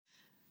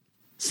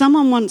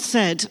Someone once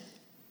said,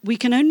 we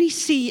can only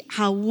see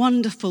how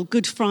wonderful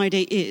Good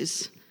Friday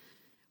is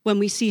when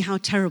we see how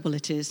terrible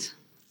it is.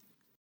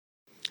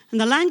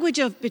 And the language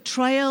of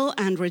betrayal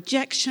and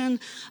rejection,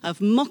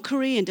 of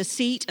mockery and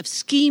deceit, of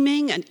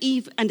scheming and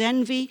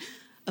envy,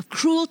 of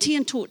cruelty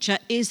and torture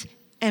is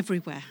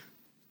everywhere.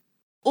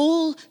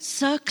 All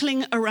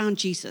circling around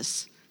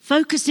Jesus,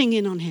 focusing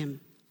in on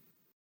him.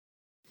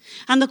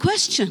 And the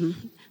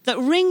question that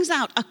rings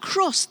out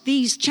across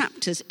these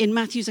chapters in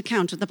Matthew's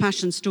account of the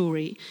Passion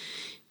story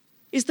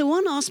is the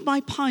one asked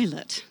by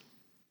Pilate,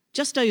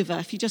 just over,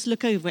 if you just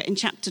look over in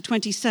chapter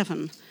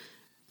 27,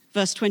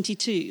 verse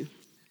 22.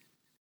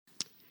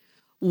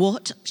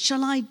 What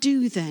shall I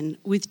do then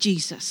with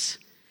Jesus,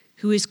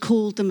 who is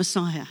called the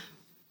Messiah?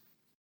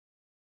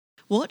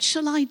 What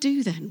shall I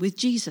do then with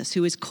Jesus,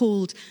 who is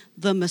called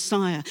the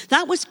Messiah?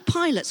 That was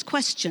Pilate's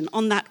question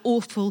on that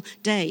awful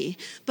day,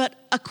 but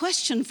a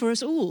question for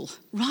us all,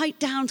 right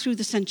down through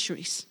the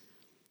centuries.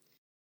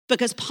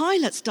 Because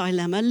Pilate's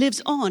dilemma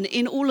lives on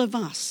in all of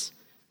us.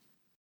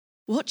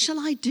 What shall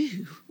I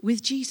do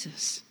with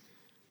Jesus?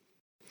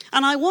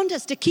 And I want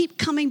us to keep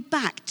coming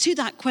back to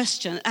that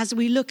question as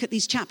we look at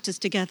these chapters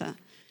together.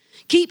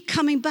 Keep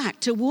coming back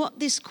to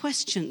what this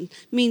question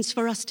means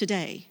for us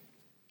today.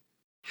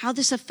 How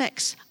this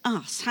affects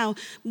us, how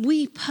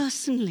we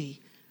personally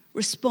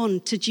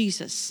respond to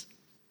Jesus,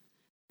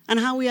 and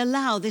how we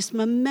allow this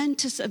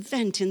momentous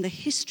event in the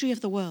history of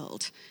the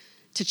world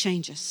to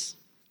change us.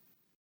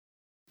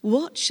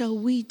 What shall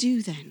we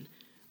do then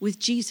with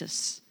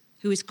Jesus,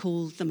 who is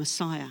called the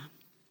Messiah?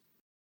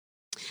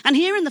 And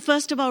here in the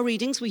first of our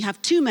readings, we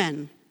have two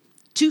men,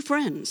 two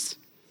friends,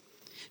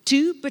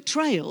 two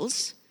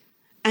betrayals,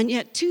 and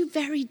yet two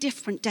very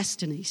different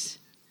destinies.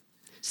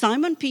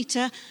 Simon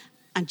Peter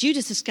and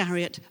Judas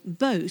Iscariot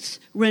both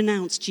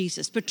renounced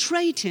Jesus,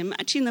 betrayed him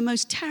actually in the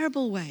most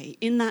terrible way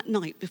in that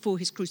night before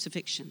his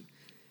crucifixion.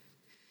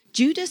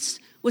 Judas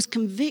was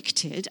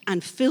convicted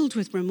and filled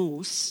with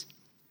remorse,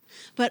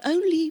 but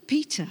only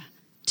Peter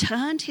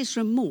turned his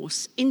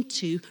remorse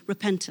into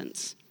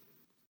repentance.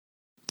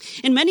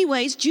 In many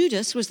ways,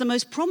 Judas was the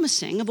most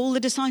promising of all the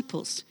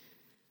disciples.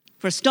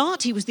 For a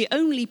start, he was the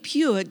only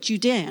pure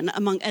Judean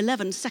among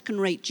 11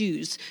 second-rate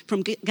Jews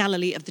from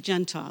Galilee of the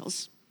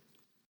Gentiles.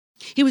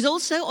 He was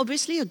also,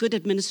 obviously, a good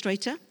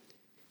administrator,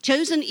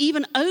 chosen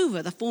even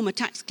over the former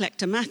tax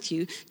collector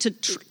Matthew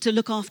to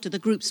look after the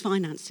group's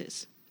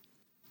finances.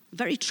 A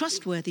very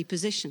trustworthy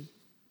position.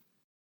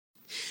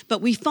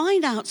 But we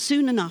find out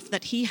soon enough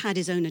that he had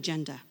his own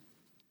agenda.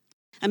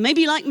 And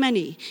maybe like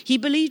many, he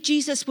believed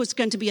Jesus was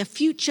going to be a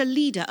future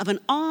leader of an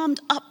armed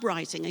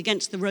uprising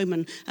against the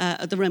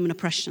Roman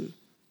oppression.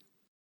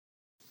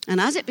 And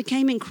as it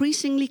became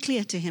increasingly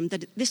clear to him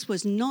that this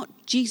was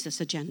not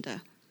Jesus'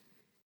 agenda,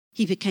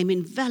 he became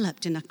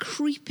enveloped in a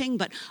creeping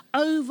but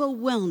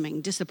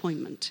overwhelming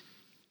disappointment.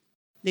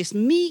 This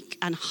meek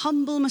and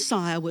humble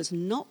Messiah was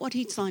not what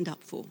he'd signed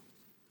up for.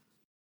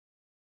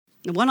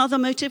 And one other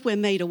motive we're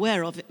made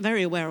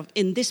very aware of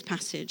in this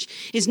passage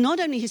is not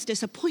only his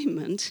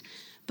disappointment,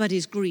 but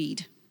his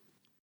greed.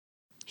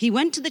 He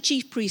went to the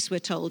chief priests, we're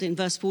told, in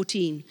verse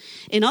 14.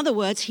 In other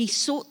words, he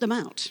sought them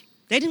out.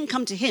 They didn't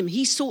come to him,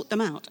 he sought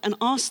them out and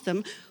asked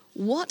them,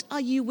 what are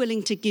you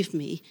willing to give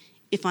me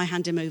if I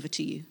hand him over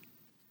to you?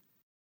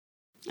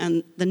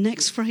 And the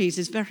next phrase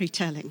is very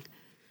telling.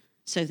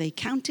 So they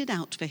counted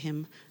out for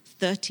him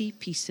 30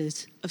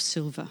 pieces of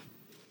silver.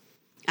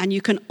 And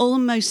you can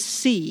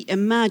almost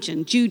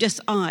imagine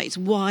Judas' eyes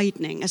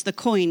widening as the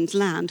coins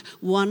land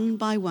one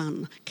by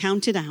one,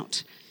 counted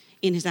out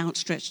in his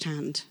outstretched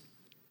hand.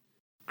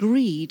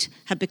 Greed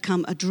had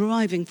become a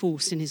driving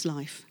force in his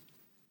life.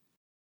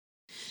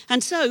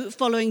 And so,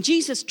 following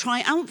Jesus'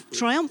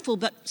 triumphal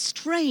but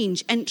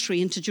strange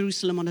entry into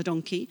Jerusalem on a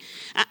donkey,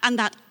 and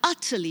that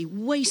utterly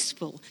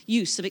wasteful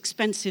use of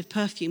expensive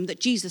perfume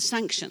that Jesus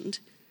sanctioned,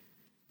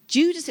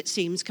 Judas, it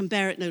seems, can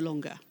bear it no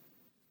longer.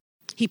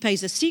 He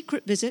pays a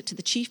secret visit to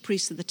the chief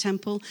priests of the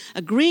temple,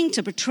 agreeing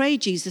to betray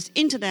Jesus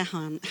into their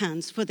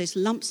hands for this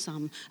lump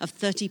sum of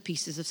 30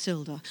 pieces of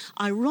silver.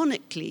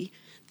 Ironically,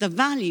 the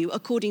value,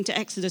 according to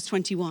Exodus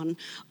 21,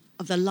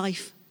 of the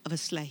life of a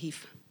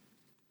slave.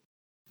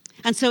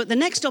 And so at the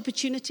next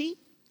opportunity,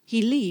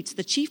 he leads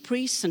the chief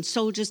priests and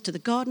soldiers to the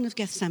Garden of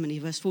Gethsemane,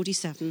 verse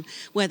 47,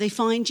 where they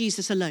find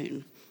Jesus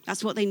alone.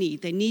 That's what they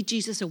need. They need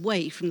Jesus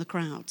away from the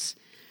crowds.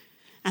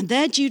 And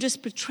there Judas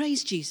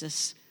betrays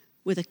Jesus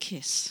with a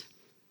kiss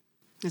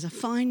as a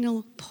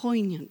final,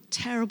 poignant,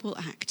 terrible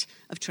act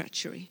of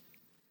treachery.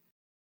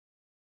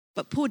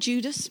 But poor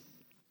Judas,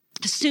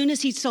 as soon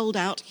as he'd sold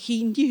out,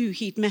 he knew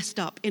he'd messed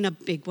up in a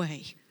big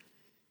way.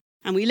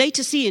 And we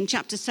later see in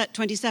chapter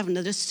 27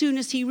 that as soon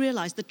as he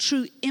realized the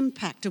true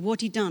impact of what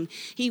he'd done,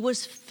 he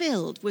was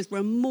filled with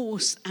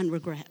remorse and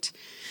regret.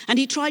 And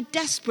he tried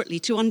desperately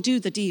to undo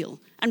the deal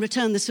and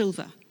return the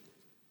silver,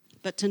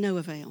 but to no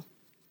avail.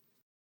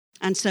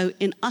 And so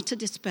in utter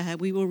despair,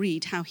 we will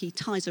read how he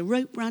ties a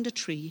rope round a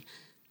tree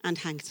and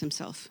hangs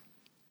himself.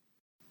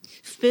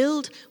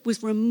 Filled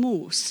with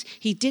remorse,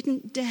 he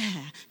didn't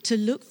dare to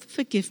look for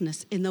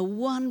forgiveness in the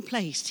one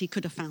place he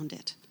could have found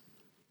it.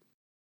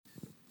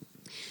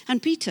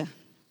 And Peter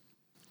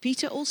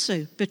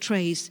also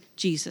betrays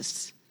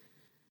Jesus.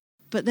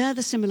 But there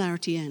the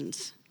similarity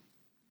ends.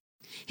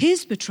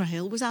 His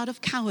betrayal was out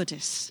of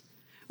cowardice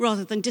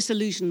rather than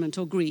disillusionment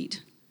or greed.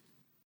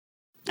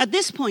 At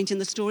this point in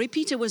the story,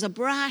 Peter was a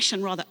brash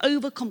and rather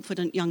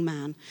overconfident young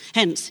man,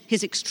 hence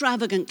his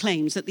extravagant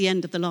claims at the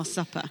end of the Last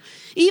Supper.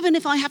 Even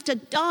if I have to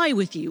die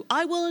with you,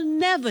 I will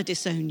never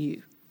disown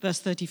you, verse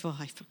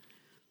 35.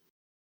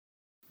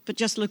 But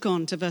just look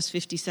on to verse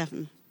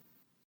 57.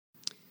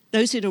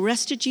 Those who'd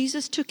arrested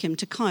Jesus took him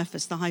to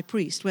Caiaphas, the high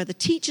priest, where the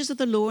teachers of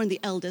the law and the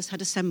elders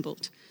had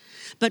assembled.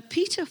 But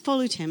Peter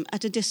followed him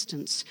at a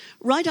distance,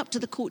 right up to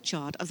the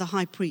courtyard of the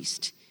high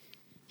priest.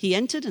 He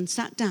entered and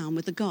sat down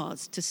with the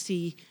guards to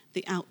see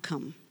the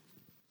outcome.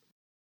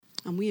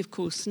 And we, of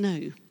course,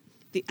 know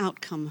the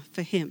outcome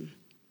for him.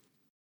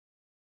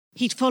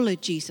 He'd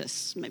followed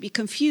Jesus, maybe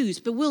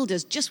confused,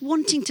 bewildered, just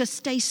wanting to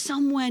stay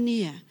somewhere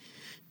near.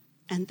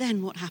 And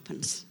then what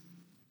happens?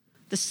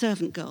 The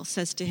servant girl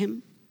says to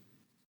him,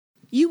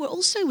 "You were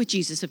also with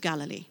Jesus of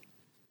Galilee."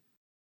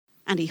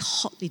 And he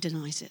hotly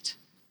denies it.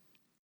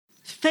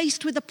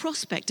 Faced with the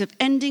prospect of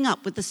ending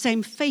up with the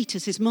same fate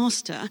as his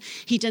master,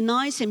 he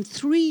denies him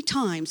 3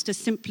 times to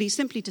simply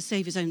to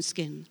save his own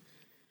skin.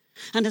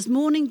 And as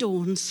morning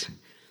dawns,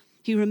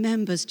 he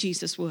remembers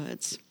Jesus'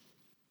 words.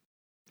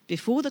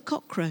 Before the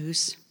cock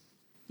crows,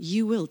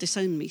 you will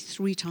disown me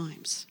 3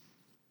 times.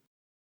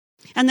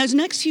 And those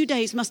next few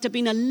days must have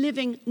been a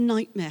living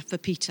nightmare for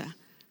Peter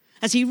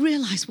as he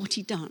realized what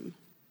he'd done.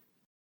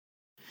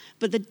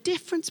 But the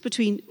difference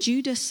between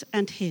Judas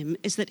and him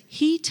is that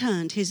he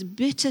turned his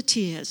bitter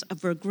tears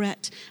of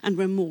regret and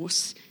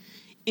remorse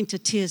into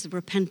tears of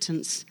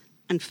repentance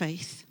and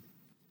faith.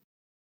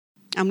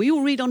 And we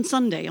all read on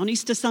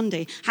Easter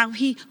Sunday, how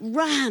he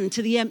ran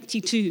to the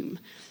empty tomb,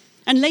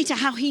 and later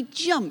how he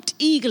jumped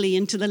eagerly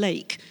into the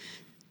lake,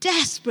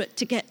 desperate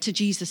to get to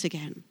Jesus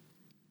again.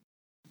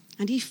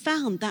 And he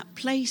found that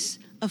place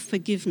of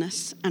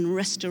forgiveness and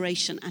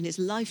restoration, and his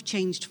life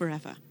changed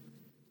forever.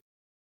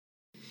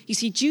 You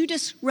see,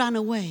 Judas ran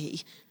away,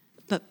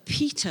 but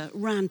Peter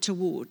ran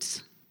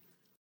towards.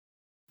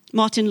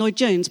 Martin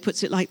Lloyd-Jones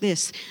puts it like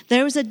this: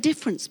 there is a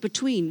difference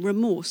between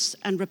remorse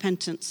and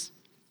repentance.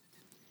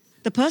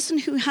 The person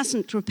who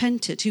hasn't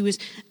repented, who is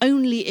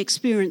only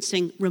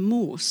experiencing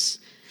remorse,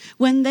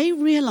 when they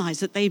realize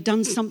that they've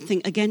done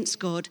something against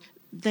God,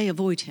 they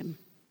avoid him.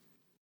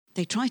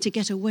 They try to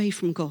get away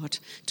from God,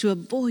 to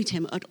avoid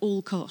him at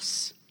all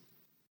costs.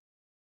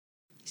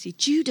 See,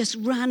 Judas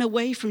ran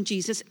away from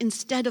Jesus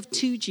instead of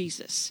to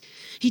Jesus.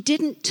 He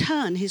didn't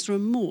turn his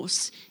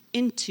remorse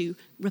into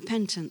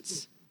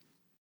repentance.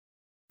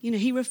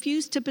 He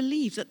refused to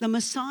believe that the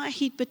Messiah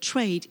he'd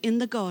betrayed in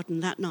the garden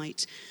that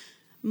night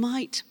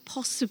might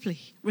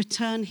possibly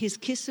return his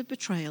kiss of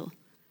betrayal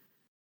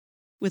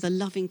with a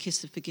loving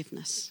kiss of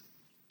forgiveness.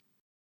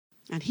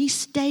 And he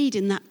stayed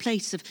in that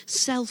place of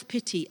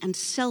self-pity and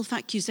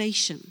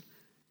self-accusation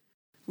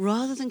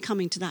rather than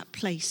coming to that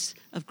place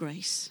of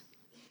grace.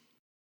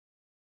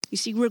 You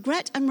see,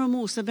 regret and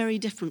remorse are very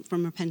different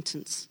from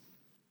repentance.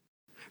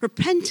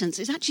 Repentance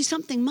is actually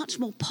something much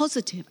more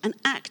positive and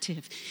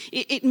active.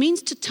 It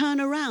means to turn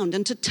around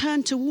and to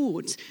turn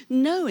towards,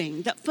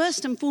 knowing that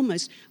first and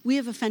foremost, we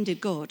have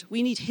offended God.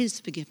 We need his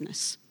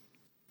forgiveness.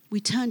 We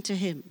turn to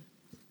him.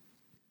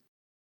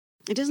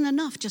 It isn't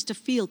enough just to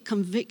feel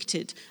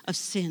convicted of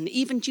sin.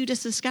 Even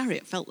Judas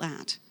Iscariot felt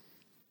that.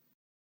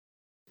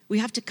 We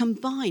have to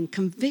combine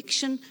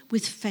conviction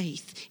with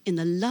faith in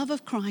the love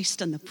of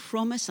Christ and the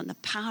promise and the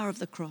power of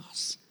the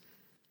cross.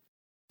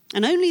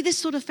 And only this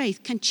sort of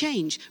faith can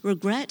change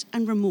regret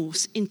and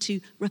remorse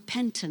into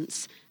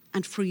repentance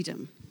and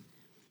freedom.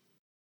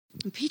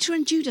 And Peter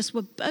and Judas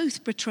were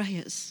both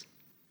betrayers,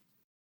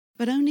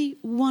 but only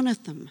one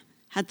of them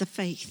had the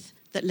faith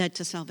that led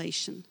to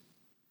salvation.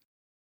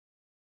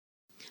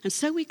 And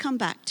so we come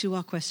back to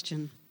our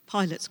question,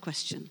 Pilate's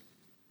question.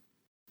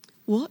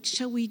 What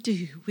shall we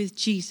do with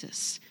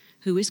Jesus,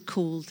 who is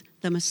called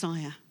the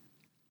Messiah?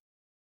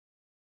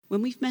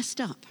 When we've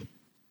messed up,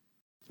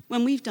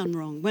 when we've done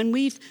wrong, when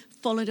we've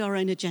followed our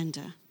own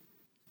agenda,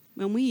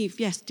 when we've,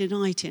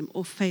 denied him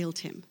or failed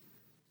him,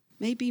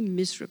 maybe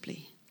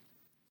miserably,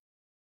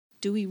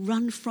 do we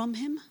run from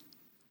him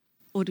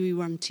or do we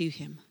run to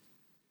him?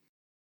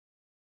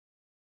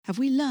 Have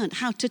we learned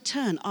how to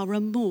turn our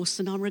remorse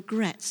and our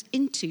regrets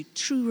into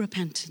true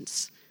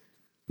repentance?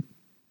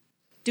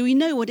 Do we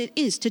know what it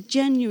is to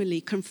genuinely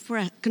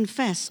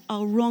confess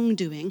our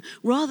wrongdoing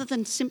rather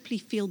than simply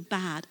feel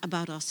bad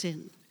about our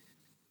sin?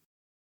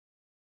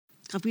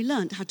 Have we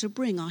learned how to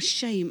bring our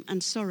shame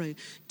and sorrow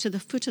to the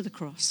foot of the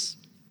cross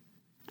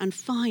and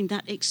find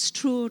that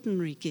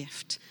extraordinary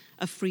gift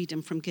of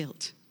freedom from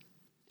guilt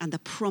and the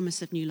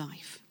promise of new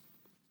life?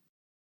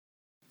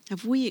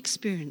 Have we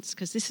experienced,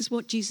 because this is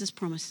what Jesus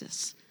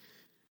promises,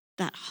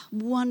 that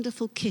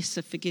wonderful kiss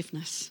of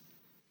forgiveness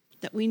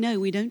that we know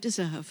we don't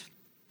deserve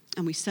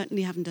and we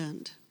certainly haven't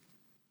earned?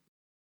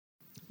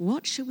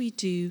 What shall we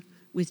do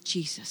with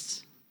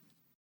Jesus?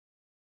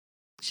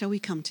 Shall we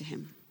come to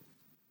him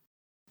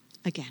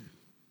again?